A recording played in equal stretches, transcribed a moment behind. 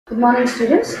Good morning,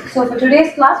 students. So for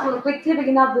today's class, we'll quickly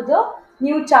begin up with a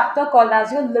new chapter called as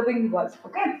your living world.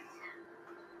 Okay.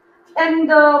 In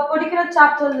the particular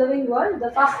chapter, living world,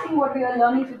 the first thing what we are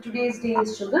learning for today's day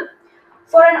is children.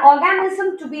 For an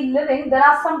organism to be living, there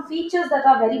are some features that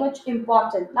are very much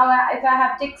important. Now, if I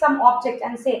have take some object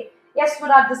and say, yes,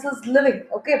 Murad, this is living.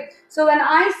 Okay. So when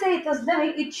I say it is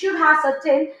living, it should have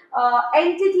certain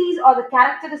entities or the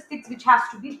characteristics which has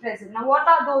to be present. Now, what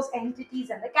are those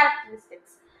entities and the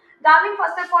characteristics? Darwin,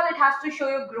 first of all, it has to show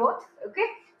you growth. Okay.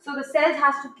 So the cells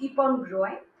has to keep on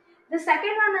growing. The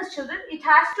second one is children, it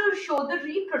has to show the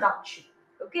reproduction.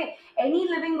 Okay, any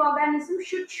living organism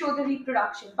should show the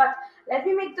reproduction. But let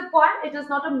me make the point, it is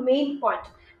not a main point.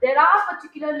 There are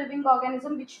particular living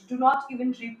organisms which do not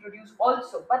even reproduce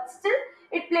also, but still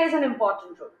it plays an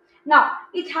important role. Now,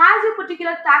 it has a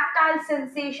particular tactile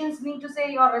sensations, mean to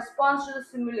say your response to the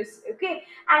stimulus, okay,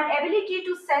 and ability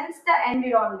to sense the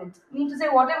environment, mean to say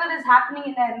whatever is happening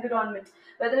in the environment,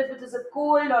 whether if it is a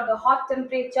cold or the hot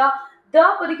temperature,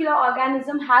 the particular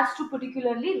organism has to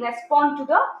particularly respond to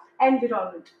the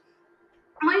environment.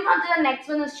 Moving on to the next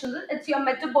one is children, it's your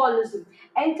metabolism.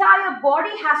 Entire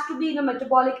body has to be in a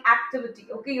metabolic activity.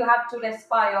 Okay, you have to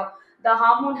respire. The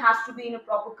hormone has to be in a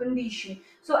proper condition.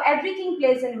 So everything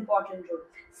plays an important role.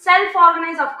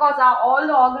 Self-organized, of course, all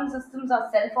the organ systems are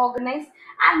self-organized.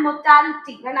 And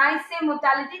mortality. When I say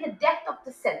mortality, the death of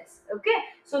the cells. Okay,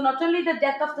 so not only the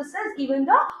death of the cells, even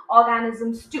the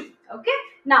organisms too. Okay.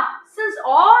 Now, since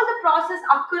all the process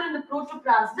occur in the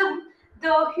protoplasm,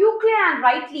 the nuclei and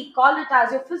rightly call it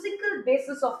as a physical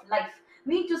basis of life.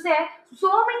 Mean to say, so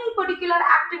many particular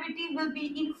activity will be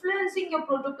influencing your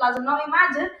protoplasm. Now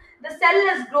imagine the cell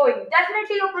is growing.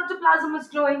 Definitely your protoplasm is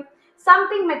growing.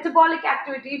 Something metabolic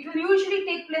activity. It will usually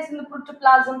take place in the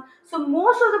protoplasm. So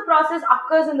most of the process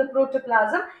occurs in the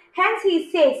protoplasm. Hence he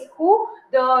says, who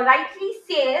the rightly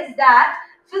says that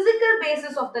physical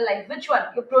basis of the life. Which one?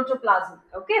 Your protoplasm.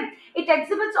 Okay. It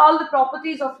exhibits all the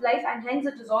properties of life and hence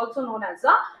it is also known as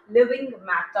a living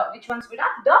matter. Which ones we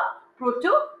have? The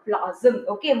protoplasm.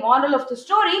 Okay. Moral of the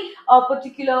story, a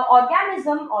particular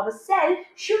organism or a cell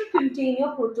should contain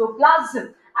your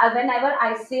protoplasm. Whenever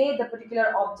I say the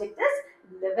particular object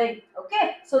is living.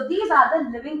 Okay. So these are the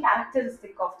living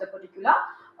characteristic of the particular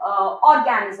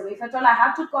organism. If at all I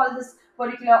have to call this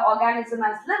particular organism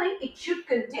as living, it should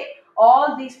contain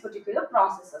all these particular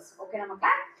processes. Okay,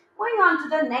 Namakan? Moving on to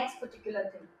the next particular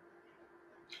thing.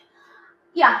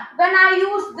 Yeah, when I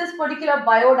use this particular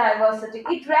biodiversity,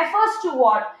 it refers to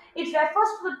what? It refers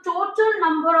to the total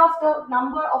number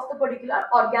of the particular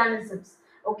organisms.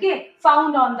 Okay,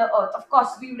 found on the earth. Of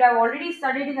course, we would have already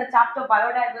studied in the chapter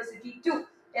biodiversity too.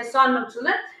 Yes or no,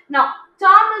 children? Now,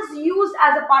 term is used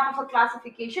as a part of a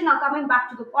classification. Now, coming back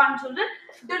to the point, children,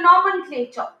 the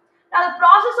nomenclature. Now, the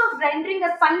process of rendering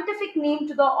a scientific name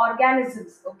to the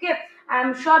organisms. Okay,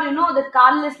 I'm sure you know that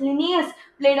Carlos Linnaeus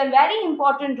played a very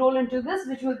important role into this,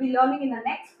 which we'll be learning in the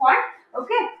next point.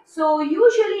 Okay, so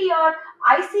usually your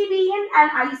ICBN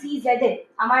and ICZN,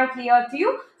 am I clear to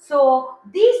you? So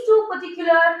these two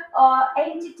particular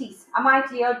entities, am I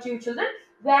clear to you, children?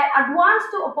 Were advanced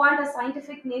to appoint a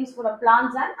scientific names for the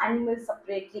plants and animals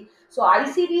separately. So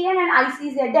ICBN and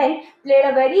ICZN played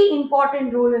a very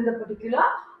important role in the particular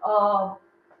uh,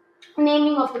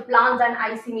 naming of the plants and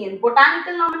ICMN.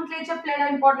 Botanical nomenclature played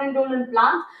an important role in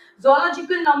plants.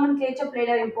 Zoological nomenclature played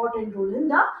an important role in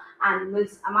the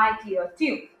animals. Am I clear to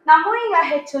you? Now moving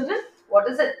ahead, children, what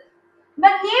is it? The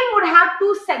name would have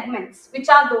two segments, which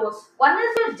are those. One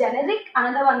is your generic,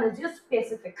 another one is your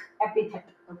specific epithet.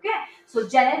 Okay, so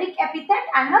generic epithet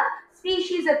and a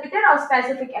species epithet or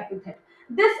specific epithet.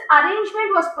 This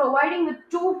arrangement was providing with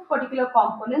two particular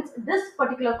components. This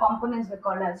particular components were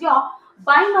called as your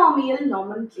binomial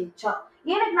nomenclature.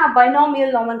 ಏನಕ್ಕೆ ನಾ binomial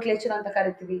nomenclature ಅಂತ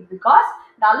ಕರಿತೀವಿ? Because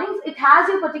darlings, it has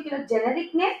a particular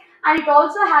generic name and it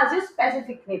also has a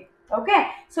specific name. Okay,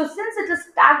 so since it is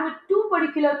tagged with two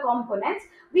particular components,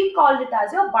 we called it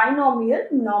as your binomial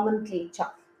nomenclature.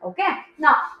 Okay,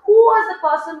 now who was the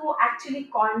person who actually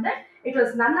coined it? It was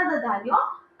none other than your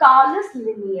Carlos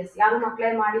Linnaeus. ಯಾರು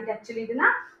ಮಕ್ಕಳೇ ಮಾಡಿದ್ದು actually ಇದನ್ನ?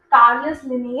 Carlos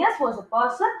Linnaeus was a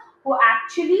person who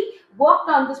actually worked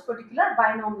on this particular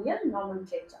binomial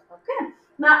nomenclature. Okay,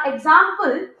 now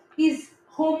example is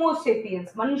Homo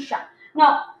sapiens, Manusha.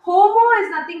 Now Homo is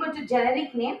nothing but a generic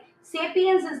name.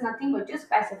 Sapiens is nothing but your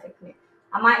specific name.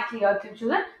 Am I clear to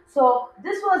children? So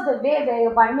this was the way where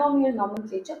your binomial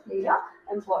nomenclature played an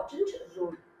important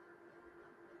role.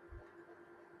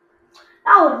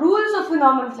 Now rules of the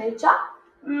nomenclature.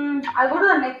 I'll go to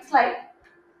the next slide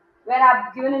where I've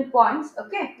given in points.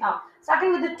 Okay, now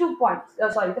starting with the 2 points.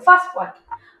 The first point.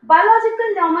 Biological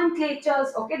nomenclatures,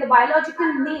 okay, the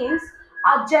biological names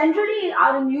are generally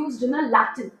are used in a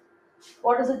Latin.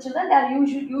 What is it, children? They are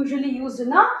usually used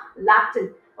in a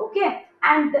Latin. Okay,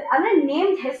 and other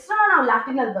named ಹೆಸರನ್ನ ನಾವು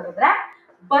Latin ಅಲ್ಲಿ ಬರೆದ್ರೆ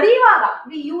ಬರೆಯುವಾಗ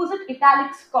we use it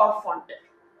italics font.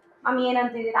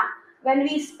 ಏನಂತಿದ್ದೀರಾ when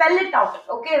we spell it out.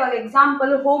 Okay, for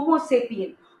example, homo sapien.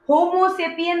 Homo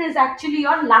sapien is actually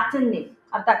your Latin name.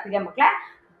 ಅರ್ಥ ಆಗ್ತಿದೆಯಾ ಮಕ್ಕಳೇ?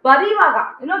 ಬರೆಯುವಾಗ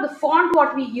the font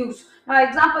what we use. Now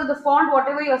example, the font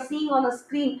whatever you're seeing on the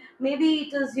screen, maybe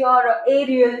it is your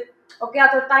Arial, okay,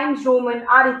 ಅಥವಾ times Roman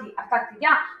ಆ ರೀತಿ ಅರ್ಥ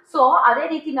ಆಗ್ತಿದ್ಯಾ. So ಅದೇ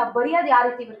ರೀತಿ ನಾವು ಬರೆಯೋದು ಯಾವ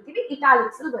ರೀತಿ ಬರಿತೀವಿ,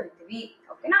 ಇಟಾಲಿಕ್ಸ್ ಅಲ್ಲಿ ಬರಿತೀವಿ.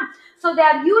 ಓಕೆನಾ. So they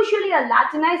are usually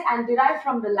ಲ್ಯಾಟಿನೈಸ್ and derive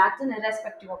from the Latin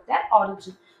irrespective of their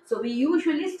origin. So we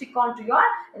usually stick on to your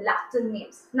Latin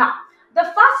names. Now the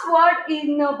first word in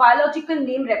a biological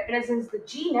name represents the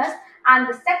genus, and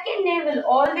the second name will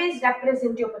always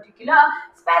represent your particular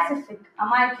specific. Am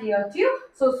I clear to you?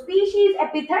 So species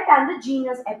epithet and the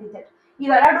genus epithet.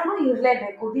 ಇವೆರಡೂ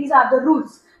ಇರಲೇಬೇಕು. These are the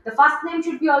rules. The first name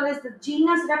should be always the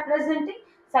genus representing.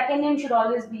 Second name should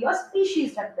always be your species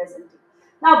representing.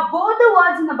 Now both the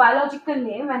words in the biological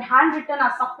name when handwritten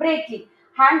are separately.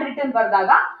 Handwritten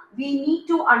bardaga we need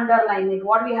to underline it.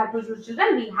 What we have to do, children?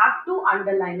 We have to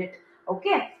underline it.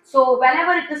 Okay. So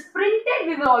whenever it is printed,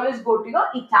 we will always go to your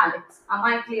italics. Am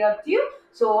I clear to you?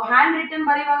 So handwritten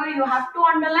barivaga you have to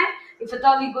underline. If at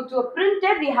all we go to a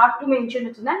printed, we have to mention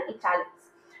it in an italics.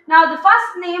 Now the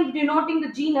first name denoting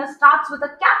the genus starts with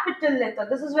a capital letter.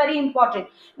 This is very important.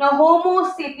 Now Homo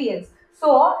sapiens. So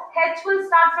H will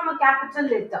start from a capital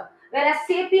letter, whereas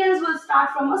sapiens will start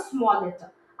from a small letter.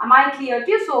 Am I clear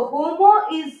to you? So Homo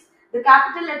is the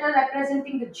capital letter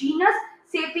representing the genus,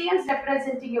 sapiens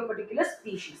representing your particular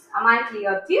species. Am I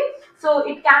clear to you? So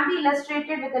it can be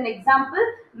illustrated with an example,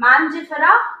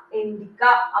 Mangifera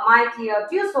indica. Am I clear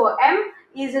to you? So M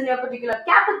is in your particular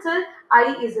capital,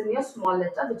 I is in your small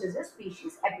letter, which is a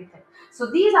species epithet. So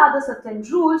these are the certain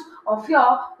rules of your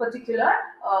particular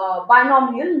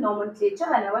binomial nomenclature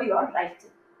whenever you are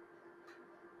writing.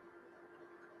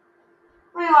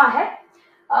 Moving on ahead.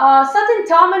 Certain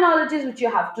terminologies which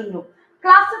you have to know.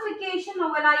 Classification,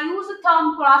 when I use the term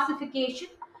classification,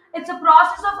 it's a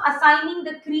process of assigning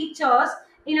the creatures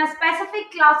in a specific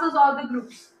classes or the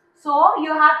groups. So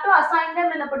you have to assign them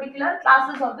in a particular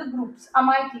classes or the groups. Am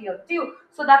I clear to you?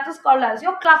 So that is called as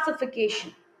your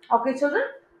classification. Okay, children?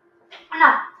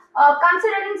 Now,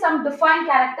 considering some defined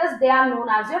characters, they are known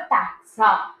as your taxa.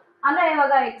 Under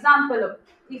example,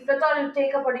 if at all you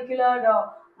take a particular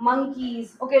monkeys,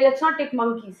 okay, let's not take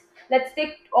monkeys. Let's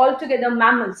take altogether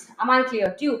mammals. Am I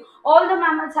clear to you? All the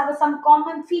mammals have some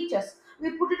common features. We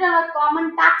put it in a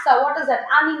common taxa. What is that?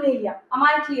 Animalia. Am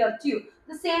I clear to you?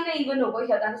 The same way even over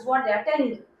here. That is what they are telling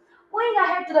you. Going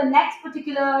ahead to the next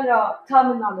particular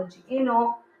terminology,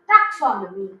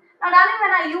 taxonomy. And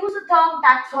when I use the term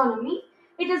taxonomy,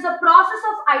 it is a process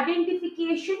of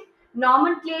identification,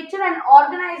 nomenclature, and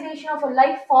organization of a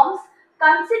life forms,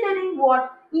 considering what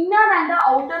inner and the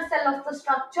outer cell of the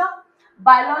structure,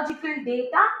 biological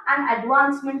data, and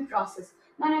advancement process.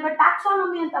 ನಾನು ಇವಾಗ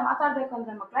taxonomy ಅಂತ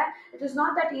ಮಾತಾಡಬೇಕಂದ್ರೆ ಮಕ್ಕಳೇ, it is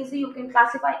not that easy. You can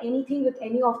classify anything with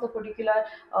any of the particular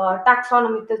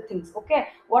ಟ್ಯಾಕ್ಸಾನಮಿಕಲ್ things. Okay,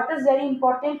 what is very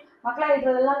important ಮಕ್ಕಳೇ,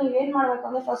 ಇದರಲ್ಲೆಲ್ಲ ನೀವು ಏನು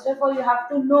ಮಾಡಬೇಕಂದ್ರೆ first of all you have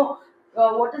to know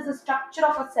what is the structure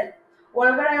of a cell.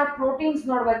 ಒಳಗಡೆ proteins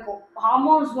ನೋಡಬೇಕು,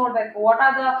 hormones ನೋಡಬೇಕು, what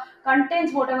are the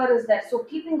contents what ever is that. So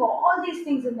keeping all these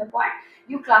things in the point,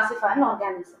 you classify an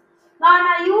organism. Now, when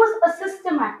I use a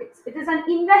systematics, it is an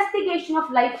investigation of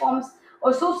life forms,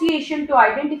 association to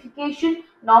identification,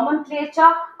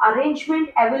 nomenclature, arrangement,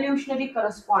 evolutionary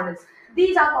correspondence.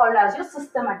 These are called as your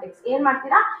systematics. ಏನು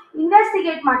ಮಾಡ್ತೀರಾ?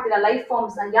 Investigate ಮಾಡ್ತೀರಾ life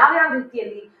forms ನ ಯಾವ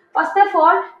ರೀತಿಯಲ್ಲಿ. First of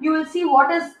all, you will see what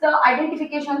is the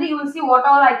identification. You will see what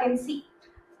all I can see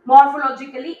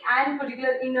morphologically and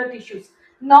particular inner tissues.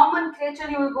 Nomenclature,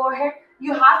 you will go ahead.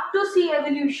 You have to see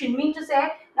evolution. Mean to say,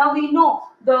 now we know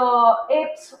the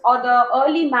apes or the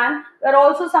early man were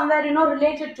also somewhere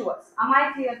related to us. Am I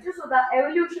clear to you? So the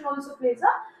evolution also plays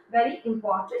a very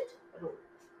important role.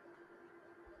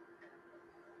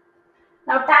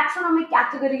 Now taxonomic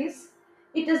categories.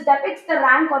 It is depicts the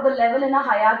rank or the level in a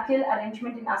hierarchical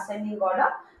arrangement in ascending order.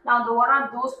 Now what are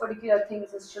those particular things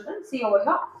as children? See over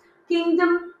here.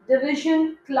 Kingdom, division,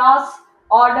 class,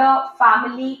 order,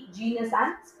 family, genus,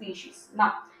 and species. Now,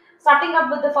 starting up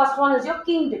with the first one is your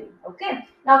kingdom. Okay.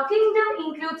 Now, kingdom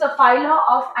includes a phyla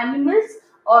of animals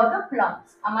or the plants.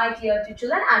 Am I clear to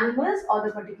children? Animals or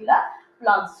the particular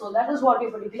plants. So that is what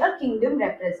your particular kingdom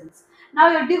represents. Now,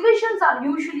 your divisions are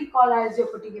usually called as your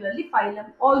particularly phylum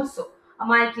also.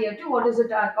 Am I clear to what is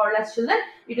it called as children?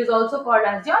 It is also called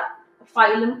as your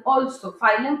phylum also.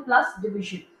 Phylum plus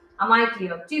division. Am I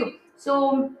clear to you? So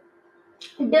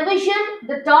Division,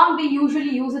 the term we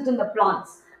usually use it in the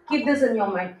plants. Keep this in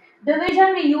your mind.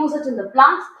 Division, we use it in the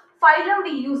plants. Phylum,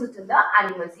 we use it in the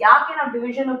animals. ಯಾಕೆ ನಾವು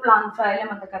division of plant phylum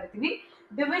ಅಂತ ಕರಿತೀವಿ?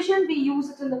 Division, we use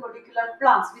it in the particular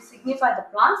plants. We signify the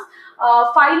plants.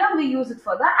 Phylum, we use it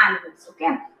for the animals.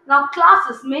 Okay. Now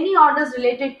classes, many orders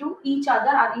related to each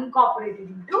other are incorporated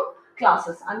into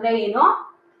classes. Andre,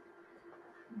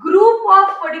 group of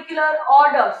particular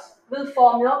orders will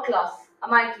form your class.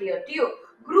 Am I clear to you?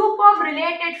 Group of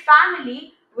related family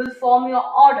will form your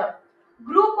order.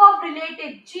 Group of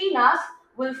related genus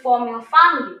will form your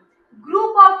family.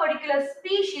 Group of particular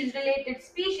species, related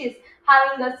species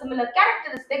having a similar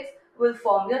characteristics will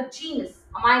form your genus.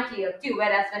 Am I clear to you?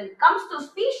 Whereas when it comes to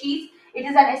species, it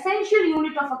is an essential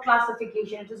unit of a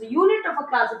classification. It is a unit of a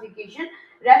classification,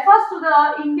 refers to the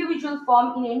individual form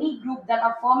in any group that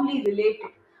are firmly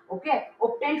related. Okay,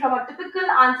 obtained from a typical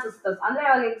ancestors. Andre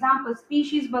example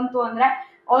species bantu andre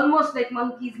almost like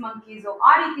monkeys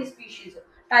ಆ ರೀತಿ species,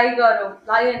 tiger,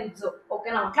 lions.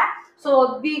 Okay na okay. So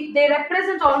they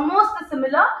represent almost the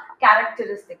similar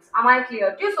characteristics. Am I clear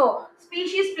to you? So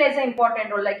species plays an important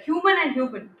role, like human and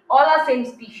human all are same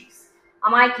species.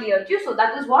 Am I clear to you? So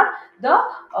that is what the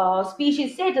species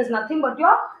say. It is nothing but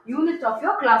your unit of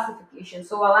your classification.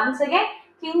 So once again,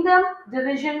 kingdom,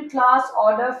 division, class,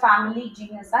 order, family,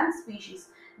 genus and species.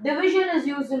 Division is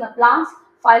used in the plants,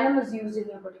 phylum is used in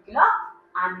your particular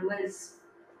animals.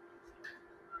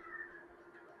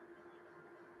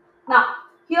 Now,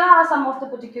 here are some of the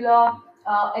particular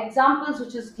examples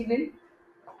which is given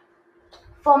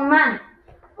for man.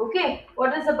 Okay,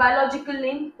 what is the biological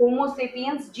name? Homo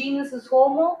sapiens. Genus is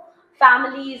Homo.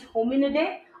 Family is Hominidae.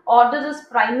 Order is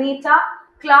Primata.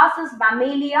 Class is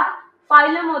Mammalia.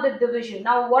 Phylum or the division.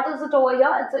 Now, what is it over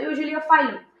here? It's usually a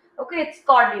phylum. Okay, it's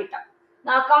Chordata.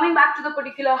 Now, coming back to the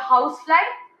particular housefly,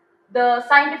 the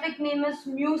scientific name is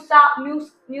Musa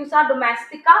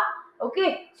domestica. Okay,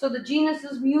 so the genus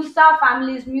is Musa,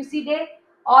 family is Mucidae,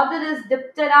 order is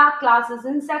Diptera, class is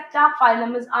Insecta,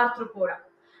 phylum is Arthropoda.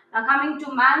 Now coming to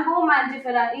mango,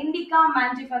 Mangifera indica,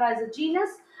 Mangifera is a genus.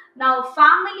 Now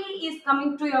family is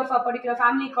coming to your particular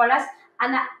family called as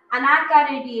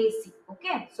Anacardiaceae.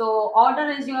 Okay, so order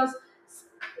is your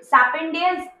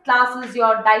Sapendae, class is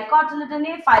your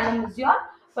Dicotyledonate, phylum is your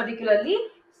particularly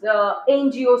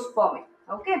Angiospermae.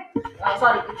 Okay,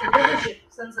 sorry, it's a division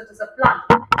since it is a plant.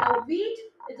 Now wheat,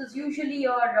 it is usually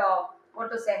your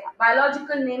what to say,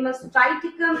 biological name is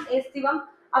Triticum aestivum.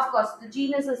 Of course, the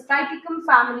genus is Triticum,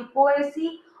 family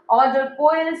Poaceae, order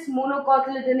Poales,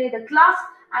 monocotyledonate the class,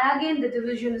 and again the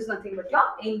division is nothing but your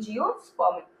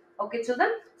Angiospermae. Okay,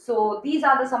 children. So these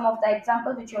are the some of the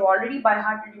examples which you have already by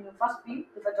hearted in your first view,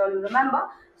 if at all you remember.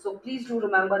 So please do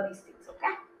remember these things.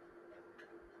 Okay.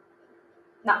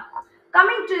 Now,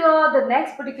 coming to the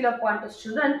next particular point is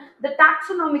children, the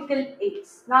taxonomical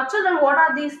aids. Now, children, what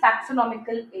are these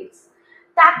taxonomical aids?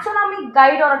 Taxonomic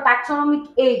guide or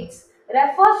taxonomic aids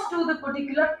refers to the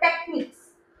particular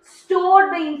techniques,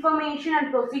 store the information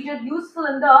and procedure useful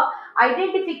in the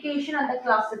identification and the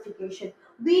classification.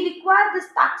 We require this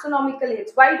taxonomical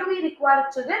aids. Why do we require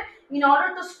it, children? In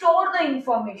order to store the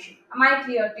information. Am I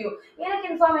clear to you?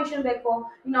 Information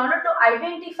in order to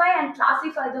identify and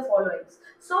classify the followings.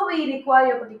 So we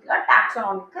require a particular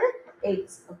taxonomical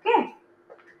aids. Okay.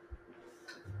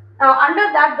 Now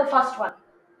under that, the first one,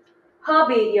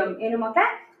 herbarium.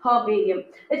 Herbarium.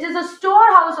 It is a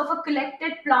storehouse of a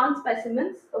collected plant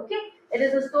specimens. Okay. It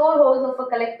is a storehouse of a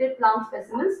collected plant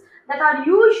specimens that are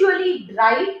usually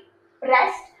dried,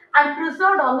 pressed and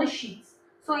preserved on the sheets.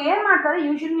 So ಏನು ಮಾಡ್ತಾರೆ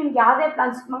usually ನಿಮ್ಗೆ ಯಾವುದೇ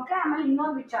plants ಮಕ್ಕಳೇ ಆಮೇಲೆ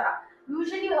ಇನ್ನೊಂದು ವಿಚಾರ,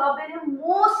 usually herbarium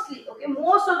mostly, okay,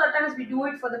 most of the times we do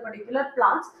it for the particular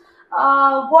plants.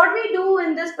 What we do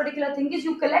in this particular thing is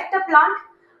you collect a plant,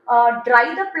 dry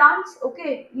the plants.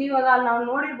 Okay, ನೀವು ಅದ ನಾವು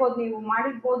ನೋಡಿರ್ಬೋದು, ನೀವು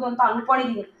ಮಾಡಿರ್ಬೋದು ಅಂತ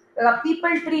ಅನ್ಕೊಂಡಿದೀನಿ.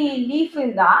 People tree leaf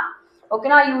ಇಂದ, okay,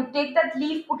 now you take that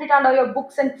leaf, put it under your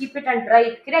books and keep it and dry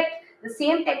it, correct? The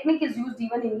same technique is used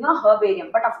even in your herbarium,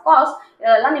 but of course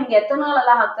ನಿಮ್ಗೆ ethanol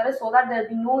ಎಲ್ಲ ಹಾಕ್ತಾರೆ so that there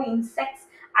will be no insects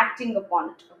acting upon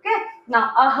it. Okay, now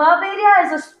a herbaria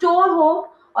is a store home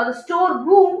or the store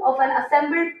room of an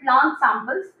assembled plant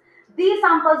samples. These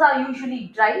samples are usually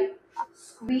dried,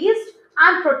 squeezed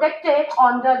and protected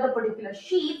under the particular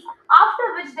sheets, after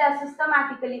which they are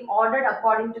systematically ordered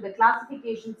according to the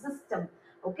classification system.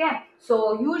 Okay, so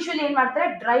usually ಏನು ಮಾಡ್ತಾರೆ,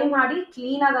 dry ಮಾಡಿ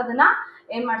clean ಆಗಿ ಅದನ್ನ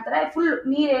ಏನು ಮಾಡ್ತಾರೆ, full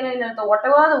ನೀರು ಏನೇನಿರುತ್ತೋ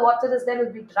whatever the water is there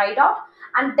will be dried out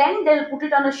and then they'll put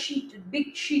it on a sheet, big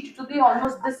sheet, to be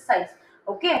almost this size.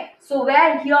 Okay, so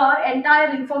where here entire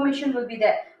information will be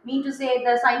there, mean to say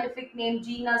the scientific name,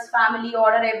 genus, family,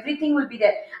 order, everything will be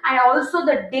there, and also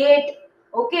the date,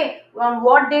 Okay, on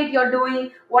what date you're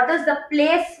doing, what is the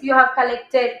place you have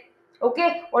collected,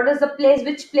 okay, what is the place,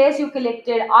 which place you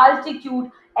collected,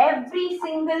 altitude, every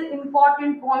single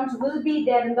important points will be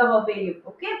there in the herbarium.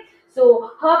 Okay,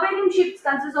 so herbarium sheets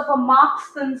consists of a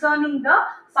marks concerning the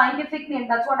scientific name,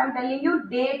 that's what I'm telling you,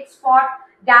 date, spot,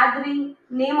 gathering,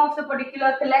 name of the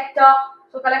particular collector,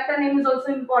 so collector name is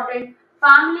also important,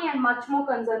 family, and much more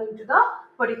concerning to the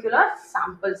particular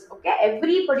samples. Okay,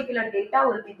 every particular data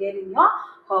will be there in your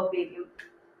herbarium.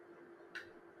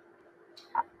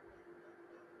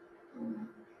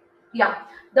 Yeah,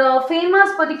 the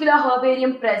famous particular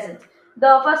herbarium present.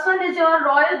 The first one is your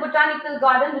Royal Botanical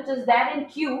Garden, which is there in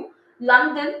Kew,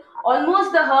 London.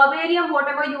 Almost the herbarium,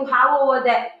 whatever you have over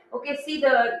there. Okay, see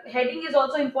the heading is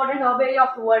also important, herbaria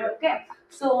of the world. Okay,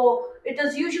 so it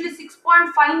is usually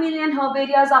 6.5 million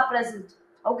herbarias are present.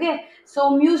 Okay,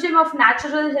 so Museum of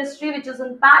Natural History, which is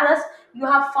in Paris, you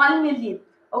have 5 million.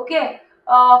 Okay,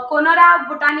 Konorav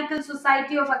Botanical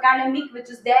Society of Academic, which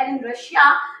is there in Russia,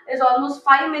 is almost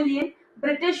 5 million.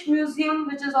 British Museum,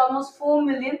 which is almost 4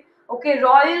 million. Okay,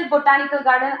 Royal Botanical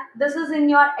Garden, this is in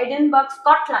your Edinburgh,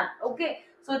 Scotland. Okay,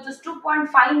 so it is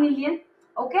 2.5 million.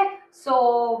 Okay,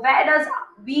 so where does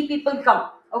we people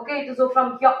come? Okay, it is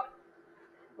from here.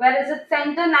 Where is it?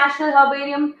 Center National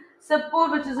Herbarium,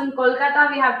 Sirpur, which is in Kolkata,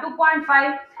 we have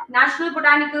 2.5. National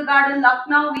Botanical Garden,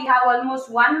 Lucknow, we have almost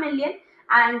 1 million.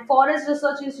 And Forest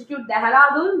Research Institute,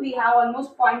 Dehradun, we have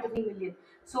almost zero point 0.3 million.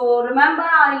 So remember,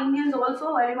 our Indians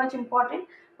also very much important.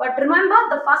 But remember,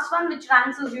 the first one which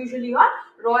ranks is usually your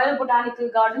Royal Botanical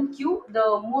Garden Kew,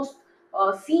 the most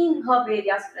seen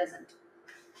herbarias present.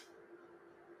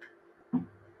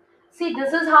 See,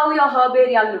 this is how your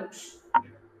herbaria looks.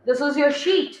 This is your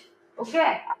sheet.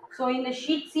 Okay, so in the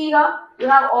sheet, see here, you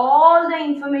have all the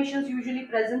informations usually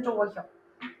present over here.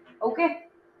 Okay,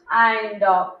 and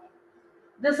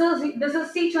this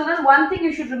is see children, one thing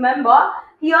you should remember,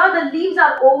 here the leaves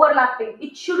are overlapping,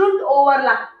 it shouldn't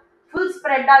overlap, full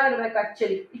spread ಆಗಿರ್ಬೇಕು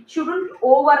actually, it shouldn't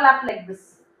overlap like this,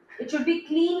 it should be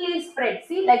cleanly spread,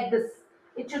 see, like this,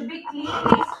 it should be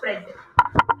cleanly spread.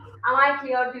 Am I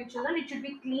clear to you children? It should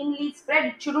be cleanly spread,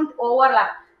 it shouldn't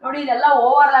overlap. ನೋಡಿ ಇದೆಲ್ಲ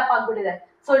overlap ಆಗ್ಬಿಟ್ಟಿದೆ,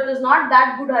 so it is not that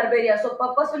good herbaria, so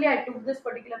purposefully I took this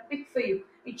particular pic for you.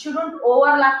 It shouldn't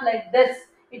overlap like this,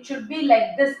 it should be like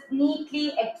this, neatly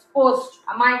exposed.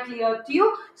 Am I clear to you?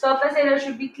 Surface area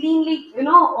should be cleanly,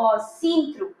 seen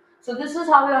through. So this is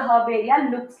how your herbaria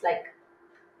looks like.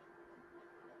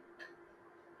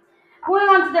 Moving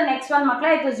on to the next one, makla,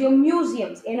 it is your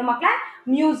museums. Enu makla?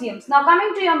 Museums. Now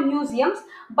coming to your museums,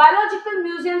 biological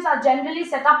museums are generally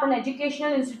set up in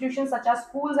educational institutions such as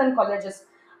schools and colleges.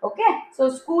 Okay, so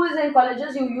schools and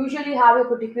colleges, you usually have a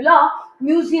particular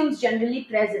museums generally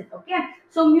present. Okay,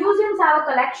 so museums have a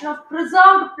collection of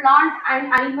preserved plant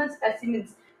and animal specimens.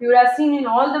 You would have seen in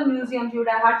all the museums, you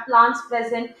would have had plants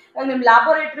present. And in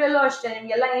laboratory allo ashte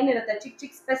ನಿಮಗೆಲ್ಲ ಏನಿರುತ್ತೆ ಚಿಕ್ಕ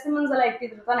ಚಿಕ್ಕ ಸ್ಪೆಸಿಮೆನ್ಸ್ ಎಲ್ಲ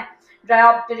ಇಟ್ಟಿದ್ರು ತಾನೆ,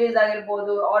 ಡ್ರೈಆಪ್ಟರೀಸ್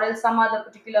ಆಗಿರ್ಬೋದು, or else some other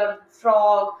particular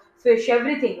frog, fish,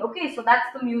 everything. Okay, so that's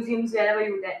the museums wherever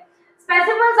you there.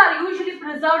 Specimens are usually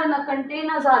preserved in the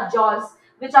containers or jars,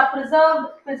 which are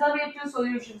preservative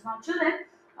solutions. Now, children,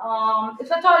 if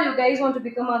at all you guys want to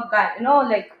become a guy,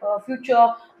 like future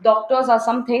doctors or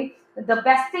something, the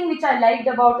best thing which I liked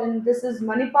about, and this is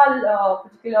Manipal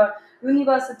particular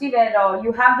university, where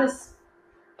you have this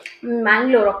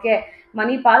Mangalore, okay,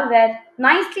 Manipal, where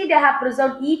nicely they have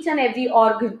preserved each and every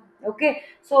organ. Okay,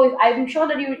 so I'm sure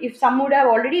that if some would have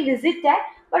already visited,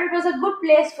 but it was a good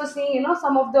place for seeing,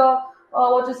 some of the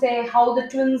what to say, how the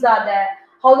twins are there,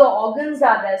 how the organs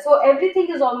are there. So everything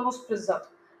is almost preserved.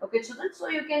 Okay, children, so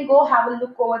you can go have a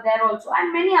look over there also,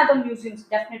 and many other museums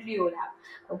definitely you will have.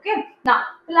 Okay, now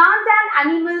plant and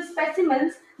animal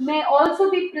specimens may also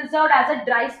be preserved as a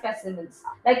dry specimens,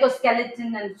 like a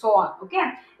skeleton and so on. Okay,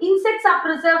 insects are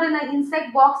preserved in an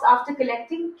insect box after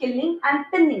collecting, killing, and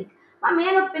pinning. I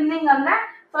mean, pinning ಅಂದ್ರೆ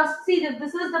first see that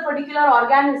this is the particular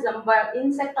organism, but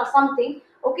insect or something.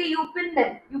 Okay, you pin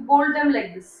them, you bolt them like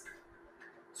this,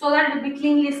 so that it will be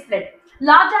cleanly spread.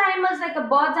 Larger animals like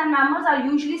birds and mammals are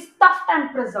usually stuffed and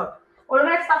preserved.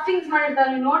 ಒಳಗಡೆ stuffings ಮಾಡಿರ್ತಾರೆ,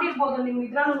 ನೀವು ನೋಡಿರ್ಬೋದು ನಿಮ್ಮ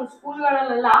ಇದ್ರಲ್ಲೂ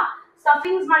ಸ್ಕೂಲ್ಗಳಲ್ಲೆಲ್ಲ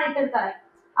stuffings ಮಾಡಿಟ್ಟಿರ್ತಾರೆ.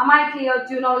 Am I clear?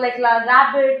 Like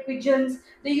rabbit, pigeons,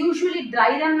 they usually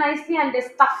dry them nicely and they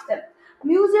stuff them.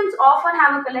 Museums often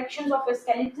have a collections of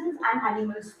skeletons and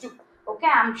animals too.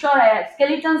 Okay, I'm sure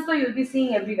skeletons, so you'll be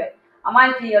seeing everywhere. Am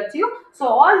I clear to you? So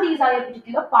all these are your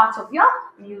particular parts of your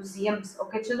museums.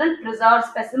 Okay, children, preserved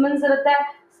specimens are there,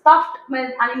 stuffed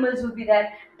animals will be there,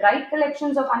 dried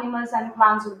collections of animals and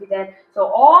plants will be there. So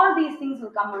all these things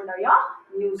will come under your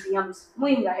museums.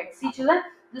 Moving ahead, see children,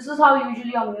 this is how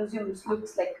usually your museums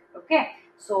looks like. Okay,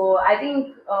 So I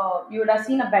think you would have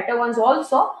seen a better ones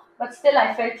also, but still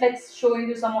I felt like showing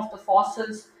you some of the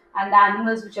fossils and the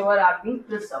animals whichever are being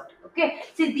preserved. Okay,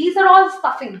 see, these are all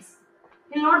stuffings.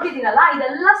 You'll ನೋಡ್ತಿದ್ದೀರಲ್ಲ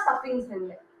ಇದೆಲ್ಲ stuffings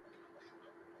ನಿಮಗೆ.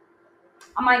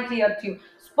 Am I clear to you?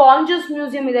 Sponges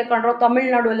museum ಇದೆ ಕಣ್ರೋ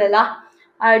ತಮಿಳ್ನಾಡಲ್ಲೆಲ್ಲ.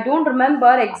 I don't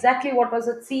remember exactly what was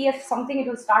it, CF something, it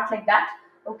will start like that.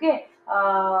 Okay,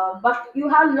 but you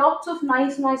have lots of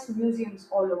nice museums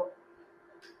all over.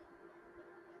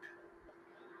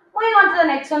 Moving on to the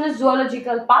next one is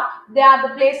zoological park. They are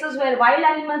the places where wild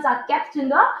animals are kept in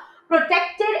the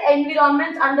protected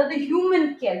environments under the human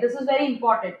care. This is very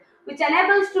important, which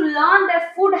enables to learn their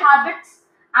food habits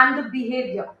and the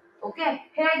behavior. Okay,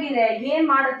 ಹೇಗಿದೆ ಏನ್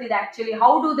ಮಾಡುತ್ತಿದೆ actually,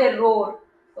 how do they roar,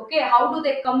 okay, how do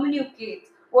they communicate,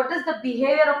 what is the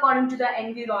behavior according to the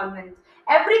environment.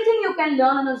 Everything you can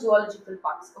learn in a zoological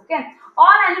parks. Okay,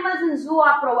 all animals in zoo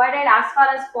are provided as far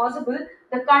as possible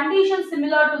the conditions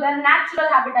similar to their natural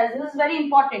habitats. This is very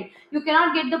important. You cannot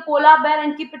get the polar bear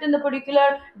and keep it in the particular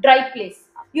dry place.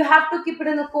 You have to keep it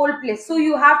in a cold place. So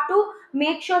you have to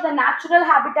make sure the natural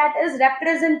habitat is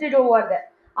represented over there.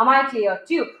 Am I clear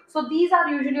to you? So these are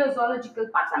usually a zoological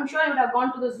parks. I'm sure you would have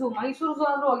gone to the zoo. Mysore zoo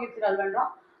allu ಹೋಗಿರ್ತೀರಲ್ವೇನ್ರಾ?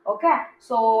 Okay,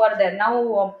 so over there now.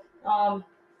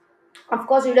 Of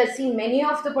course, you would have seen many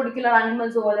of the particular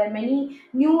animals over there, many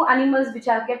new animals which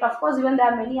are kept. Of course, even there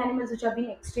are many animals which have been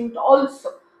extinct also.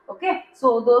 Okay, so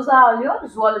those are all your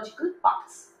zoological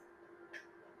parks.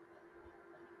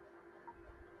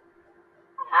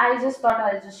 I just thought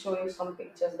I'll just show you some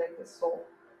pictures like this. So,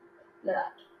 like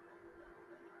that.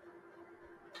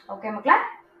 Okay, Makla?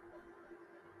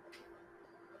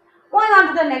 Moving on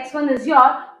to the next one is your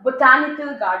botanical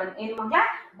garden. In Makla?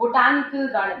 Botanical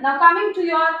garden. Now, coming to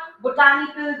your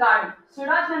botanical garden. So,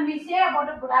 when we say about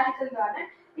a botanical garden,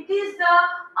 it is the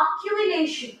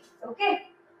accumulation. Okay,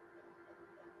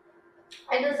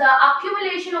 it is the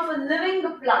accumulation of a living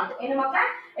plant.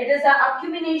 It is the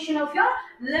accumulation of your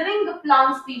living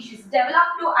plant species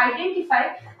developed to identify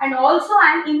and also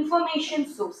an information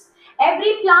source.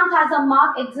 Every plant has a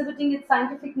mark exhibiting its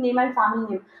scientific name and family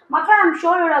name. Makla, I'm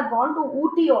sure you would have gone to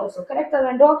Ooty also, correct?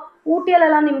 Ooty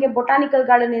alla nimge botanical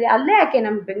garden ide. Alle yake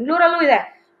nam Bengaluru ide.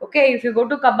 Okay, if you go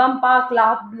to Kabam Park,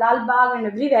 Lal Bagh and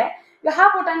everywhere, you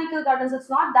have botanical gardens. It's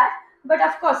not that, but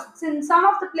of course, in some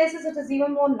of the places it is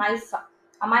even more nicer.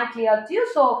 Am I clear to you?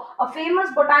 So, famous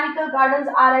botanical gardens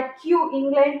are at Kew,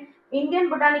 England, Indian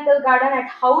Botanical Garden at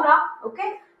Howrah,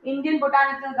 okay, Indian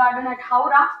Botanical Garden at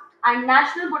Howrah, and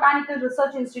National Botanical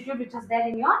Research Institute, which is there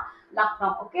in your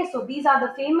Lucknow. Okay, so these are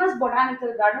the famous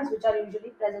botanical gardens which are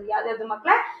usually present. Yeah, they are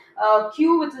the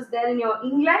Kew, which is there in your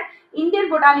England, Indian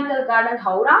Botanical Garden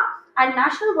Howrah, and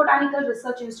National Botanical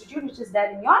Research Institute, which is there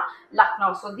in your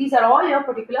Lucknow. So these are all your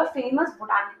particular famous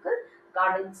botanical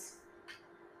gardens.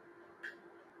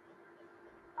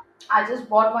 I just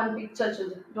bought one picture,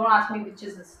 children. Don't ask me which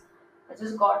is this. I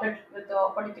just got it with a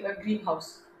particular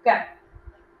greenhouse. Okay.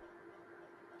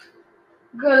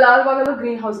 Lal Bagh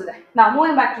greenhouse is there. Now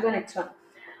moving back to the next one.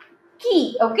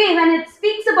 Key. Okay, when it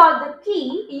speaks about the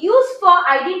key used for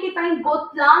identifying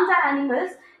both plants and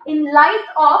animals in light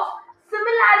of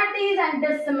similarities and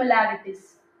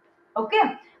dissimilarities. Okay,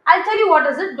 I'll tell you what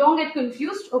is it. Don't get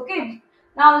confused. Okay.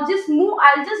 Now just move.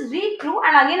 I'll just read through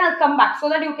and again I'll come back so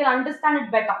that you can understand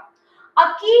it better. A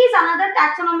key is another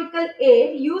taxonomical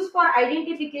aid used for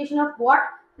identification of what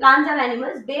plants and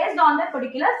animals based on their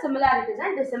particular similarities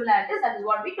and dissimilarities. That is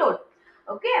what we told.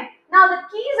 Okay. Now the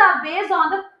keys are based on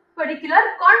the particular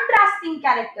contrasting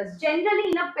characters,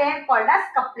 generally in a pair called as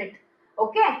couplet.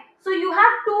 Okay. So you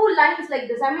have two lines like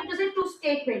this. I mean to say two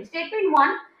statements. Statement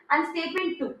 1 and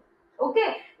statement 2.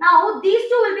 Okay. Now these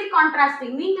two will be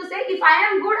contrasting. Mean to say if I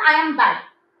am good, I am bad.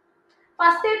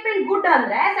 First statement good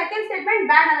andre, second statement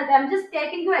bad andre. I am just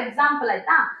taking you example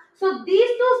aita. So these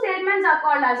two statements are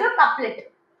called as your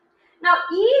couplet. Now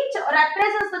each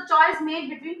represents the choice made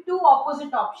between two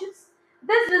opposite options.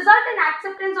 This results in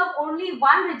acceptance of only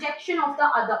one rejection of the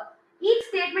other. Each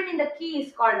statement in the key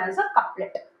is called as a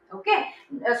couplet. Okay,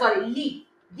 sorry, lead.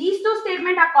 These two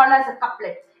statements are called as a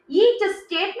couplet. Each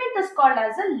statement is called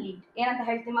as a lead.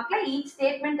 Each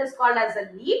statement is called as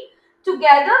a lead.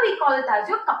 Together we call it as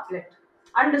your couplet.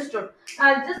 Understood?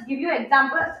 I'll just give you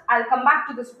examples. I'll come back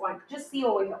to this point. Just see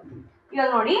over here. You are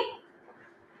nodding.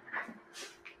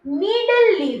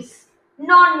 Needle leaves,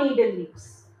 non-needle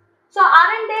leaves. So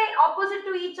aren't they opposite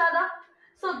to each other?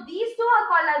 So these two are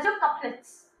called as your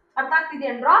couplets.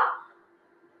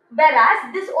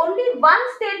 Whereas this only one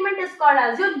statement is called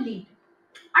as your lead.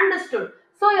 Understood?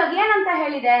 So again anta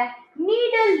helide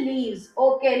needle leaves.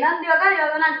 Okay, nan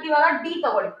ivaga D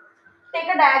tagoli. Take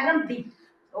a diagram D.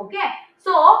 Okay.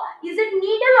 So is it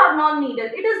needle or non-needle?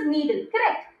 It is needle,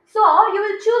 correct? So you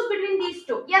will choose between these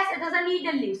two. Yes, it is a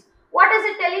needle leaves. What is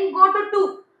it telling? Go to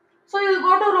 2. So you will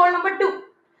go to roll number 2.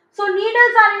 So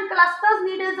needles are in clusters,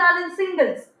 needles are in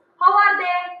singles. How are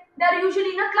they? They are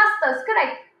usually in a clusters,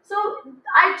 correct? So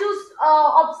I choose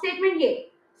of statement A.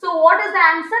 So what is the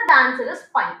answer? The answer is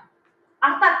fine.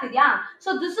 ಅರ್ಥ ಆಗ್ತಿದ್ಯಾ? So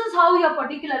this is how your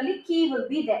particularly key will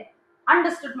be there.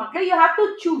 Understood, makle? You have to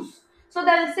choose. So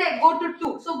they will say go to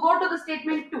 2. So go to the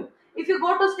statement 2. If you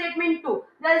go to statement 2,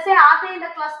 they will say are they in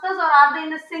the clusters or are they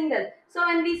in the single? So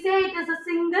when we say it is a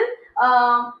single,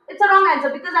 it's a wrong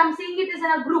answer because I'm saying it is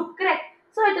in a group, correct?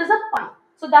 So it is a point.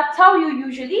 So that's how you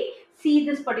usually see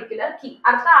this particular key.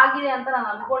 ಅರ್ಥ ಆಗಿದೆ ಅಂತ ನಾನು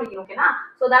ಅನ್ಕೊಂಡಿದ್ದೀನಿ, ಓಕೆನಾ?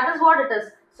 So that is what it is.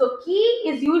 So key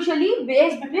is usually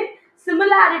based between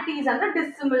similarities and the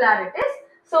dissimilarities.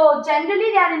 So generally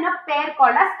they are in a pair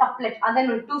called as couplet. And then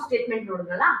two statement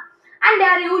nodudala. And they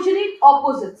are usually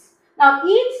opposites. Now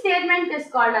each statement is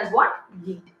called as what?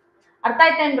 Lead. Artha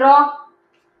aitendro?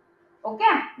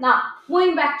 Okay. Now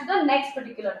moving back to the next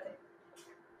particular thing.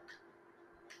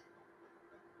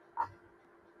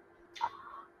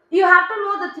 You have to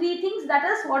know the three things, that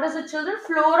is what is the children?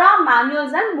 Flora,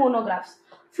 manuals and monographs.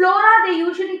 Flora, they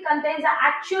usually contains the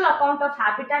actual account of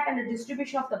habitat and the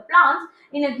distribution of the plants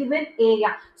in a given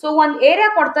area. So one area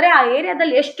ಕೊಡ್ತಾರೆ, ಆ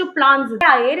ಏರಿಯಾದಲ್ಲಿ ಎಷ್ಟು plants ಇದೆ,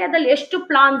 ಆ ಏರಿಯಾದಲ್ಲಿ ಎಷ್ಟು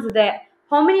plants ಇದೆ,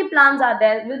 how many plants are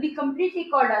there, will be completely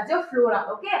called as your flora.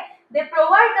 Okay, they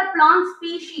provide the plant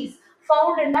species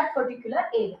found in that particular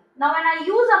area. Now when I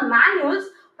use a manuals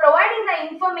providing the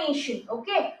information,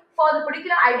 okay, for the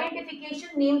particular identification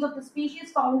names of the species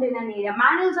found in an area.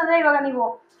 Manuals andre ivaga ನೀವು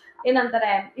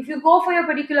ಏನಂತಾರೆ, if you go for your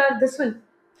particular this one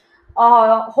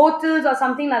hotels or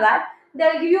something like that,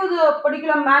 they'll give you the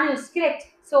particular manuals, correct?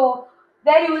 So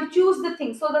there you will choose the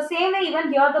thing. So the same way even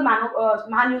here the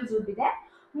manuals will be there.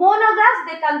 Monographs,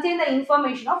 they contain the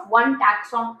information of one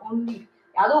taxon only.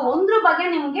 ಯಾವುದೋ ಒಂದ್ರ ಬಗ್ಗೆ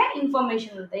ನಿಮಗೆ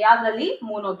information ಇರುತ್ತೆ ಯಾವ್ದ್ರಲ್ಲಿ?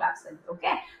 ಮೋನೋಗ್ರಾಫ್ಸ್ ಅಲ್ಲಿ.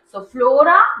 Okay, so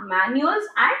flora, ಮ್ಯಾನ್ಯುಯಲ್ಸ್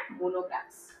and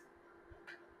ಮೋನೋಗ್ರಾಫ್ಸ್.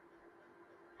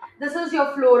 This is your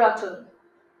flora, children.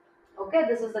 Okay,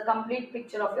 this is the complete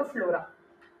picture of your flora.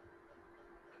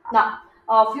 Now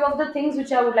a few of the things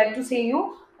which I would like to say you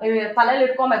ತಲೆಯಲ್ಲಿ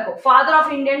ಇಟ್ಕೊಬೇಕು. Father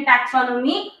of Indian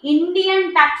taxonomy, Indian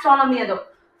taxonomy ಅದು.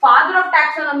 Father of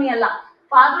taxonomy ಅಲ್ಲ,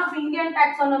 father of Indian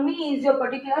taxonomy is your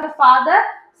particular father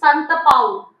Santa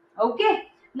Paul. Okay,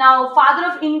 now father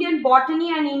of Indian botany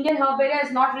and Indian herbaria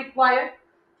is not required.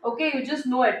 Okay, you just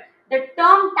know it. The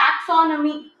term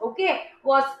taxonomy, okay,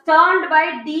 was turned by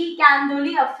D.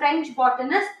 Candolle, a French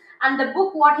botanist, and the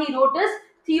book what he wrote is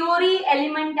Theorie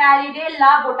Elementaire de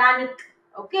la Botanique.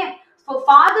 Okay, so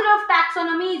father of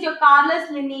taxonomy is your Carolus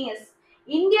Linnaeus.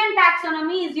 Indian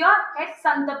taxonomy is your H.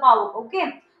 Santa Paul. Okay,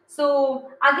 so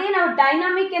again our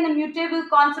dynamic and the mutable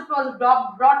concept was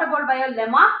brought about by a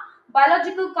lemma.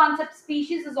 Biological concept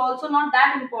species is also not that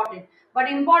important, but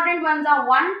important ones are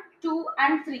 1, 2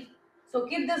 and 3. So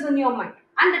keep this in your mind.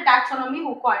 And the taxonomy,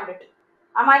 who coined it.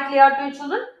 Am I clear to you,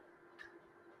 children?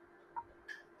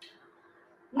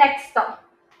 Next up,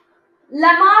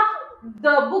 Lamarck,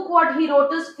 the book what he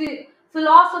wrote is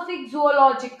Philosophic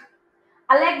Zoologic.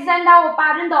 Alexander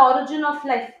Oparin, The Origin of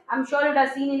Life. I'm sure you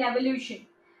have seen in Evolution.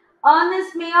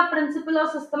 Ernest Mayr, Principle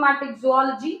of Systematic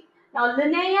Zoology. Now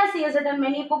Linnaeus, he has written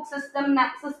many books: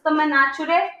 Systema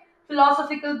Naturae,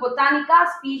 Philosophical Botanica,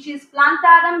 Species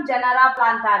Plantarum, Genera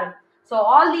Plantarum. So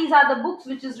all these are the books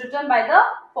which is written by the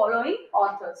following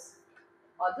authors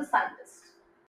or the scientists.